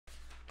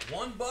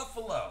One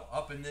Buffalo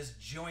up in this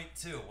joint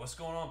too. What's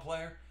going on,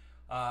 player?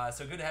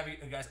 So good to have you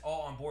guys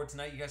all on board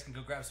tonight. You guys can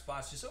go grab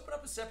spots. Just open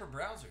up a separate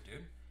browser,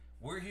 dude.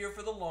 We're here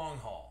for the long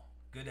haul.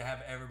 Good to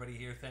have everybody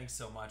here. Thanks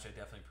so much. I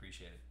definitely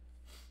appreciate it.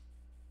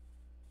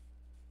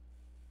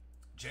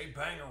 J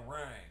Banger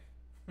Rang.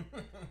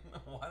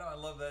 Why do I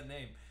love that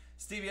name?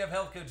 Stevie F.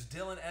 Health Coach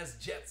Dylan S.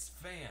 Jets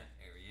fan.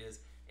 Here he is.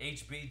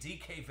 HB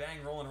DK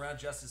Vang rolling around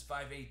Justice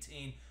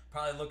 518.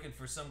 Probably looking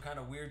for some kind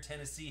of weird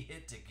Tennessee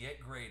hit to get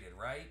graded,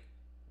 right?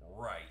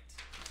 Right.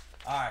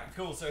 All right,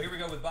 cool. So here we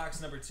go with box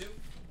number 2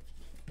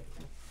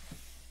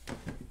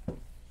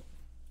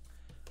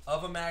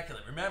 of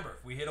Immaculate. Remember,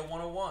 if we hit a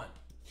 101,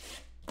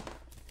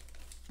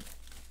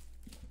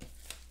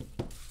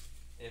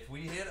 if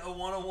we hit a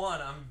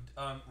 101,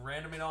 I'm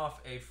randoming off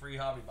a free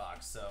hobby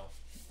box. So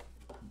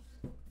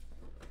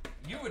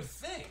you would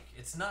think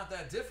it's not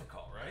that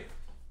difficult, right?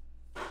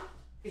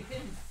 In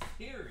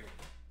theory.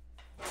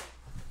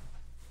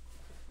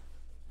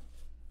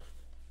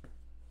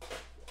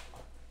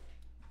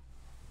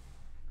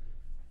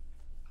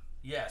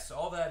 Yes,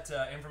 all that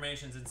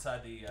information's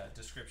inside the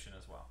description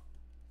as well.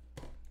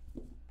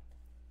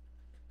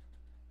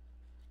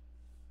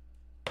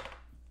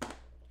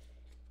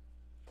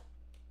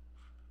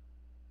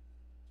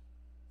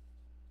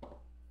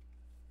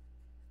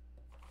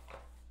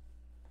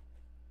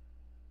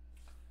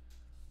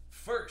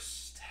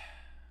 First,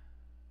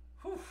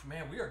 whew,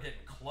 man, we are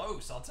getting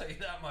close. I'll tell you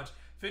that much.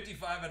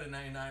 55 out of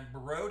 99,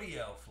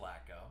 Brodio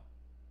Flacco.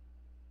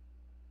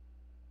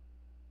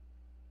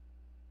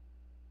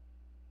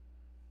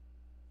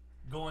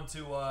 Going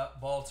to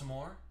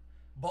Baltimore.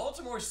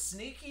 Baltimore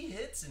sneaky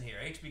hits in here.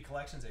 HB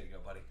Collections, there you go,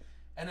 buddy.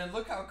 And then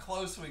look how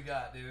close we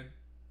got, dude.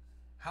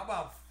 How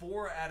about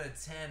 4 out of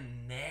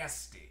 10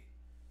 nasty?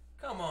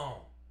 Come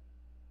on.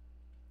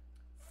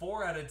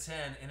 4 out of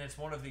 10, and it's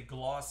one of the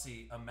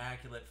glossy,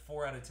 immaculate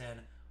 4 out of 10.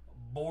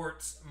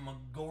 Bortz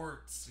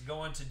McGortz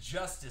going to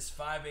Justice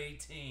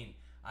 518.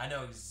 I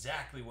know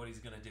exactly what he's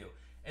going to do.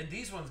 And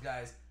these ones,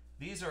 guys,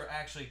 these are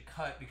actually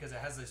cut because it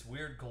has this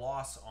weird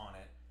gloss on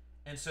it.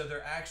 And so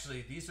they're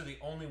actually, these are the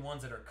only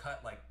ones that are cut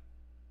like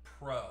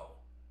pro.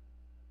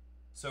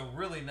 So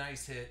really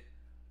nice hit.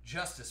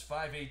 Justice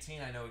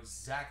 518, I know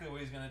exactly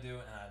what he's going to do,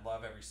 and I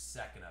love every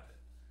second of it.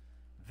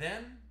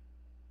 Then,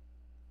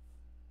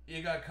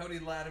 you got Cody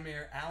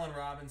Latimer, Allen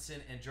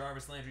Robinson, and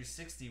Jarvis Landry,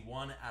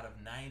 61 out of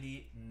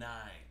 99.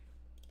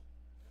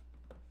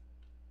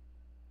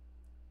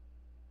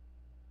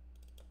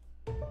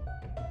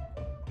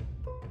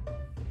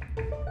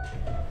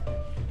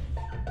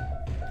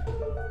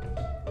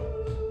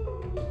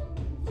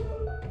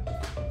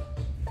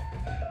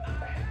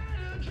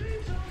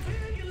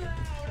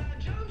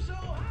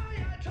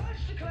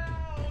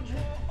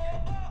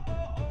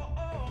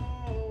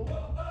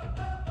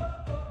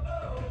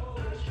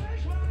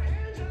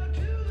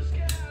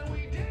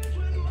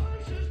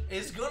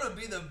 It's gonna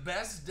be the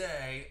best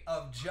day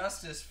of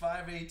Justice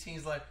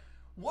 518's life.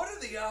 What are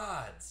the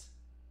odds?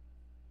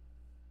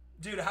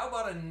 Dude, how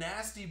about a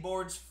nasty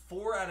boards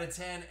 4 out of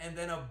 10 and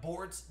then a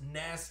boards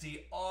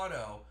nasty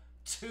auto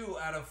 2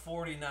 out of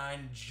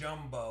 49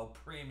 jumbo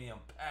premium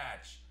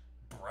patch,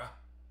 bruh.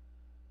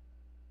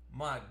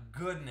 My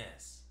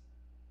goodness.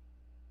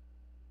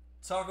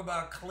 Talk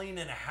about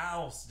cleaning a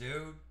house,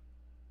 dude.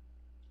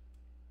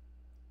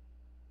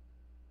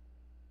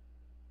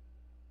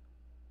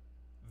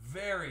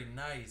 Very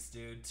nice,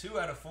 dude. 2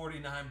 out of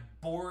 49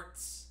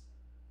 Bortz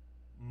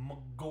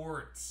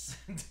McGortz.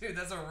 Dude,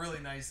 that's a really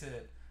nice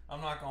hit.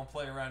 I'm not going to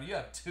play around. You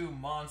have 2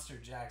 monster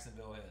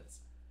Jacksonville hits.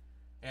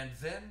 And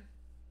then,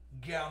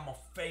 get on my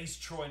face,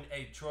 Troy.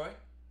 Hey, Troy?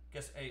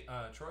 Guess, hey,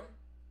 Troy?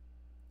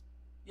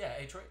 Yeah,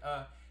 hey, Troy.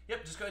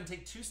 Yep, just go ahead and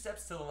take 2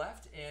 steps to the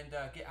left and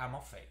get out of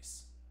my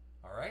face.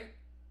 All right?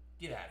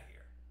 Get out of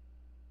here.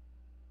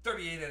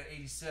 38 out of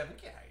 87.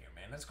 Get out of here,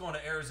 man. That's going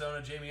to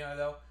Arizona. Jamie I,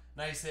 though.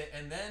 Nice hit.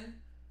 And then,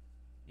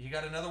 you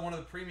got another one of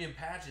the premium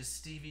patches,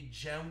 Stevie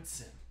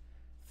Johnson.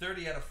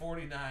 30 out of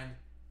 49.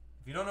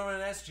 If you don't know what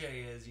an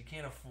SJ is, you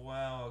can't afford.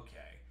 Well,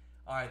 okay.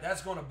 All right,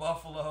 that's going to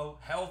Buffalo.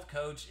 Health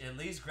Coach, at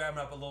least grabbing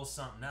up a little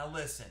something. Now,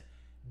 listen.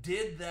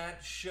 Did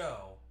that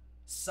show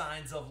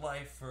signs of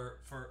life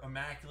for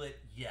Immaculate?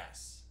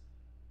 Yes.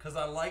 Because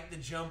I like the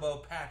jumbo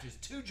patches.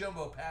 2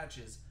 jumbo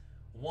patches,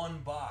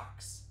 1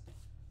 box.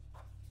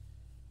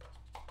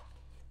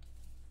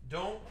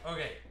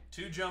 Okay.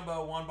 2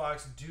 jumbo, 1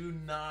 box. Do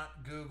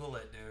not Google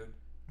it, dude.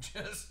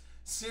 Just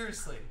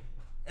seriously.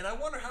 And I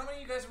wonder how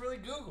many of you guys really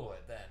Google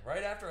it then.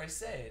 Right after I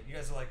say it, you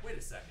guys are like, wait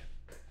a second.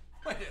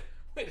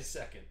 Wait a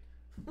second.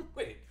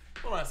 Wait.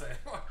 Hold on a second.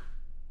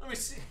 Let me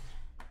see.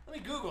 Let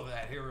me Google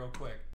that here real quick.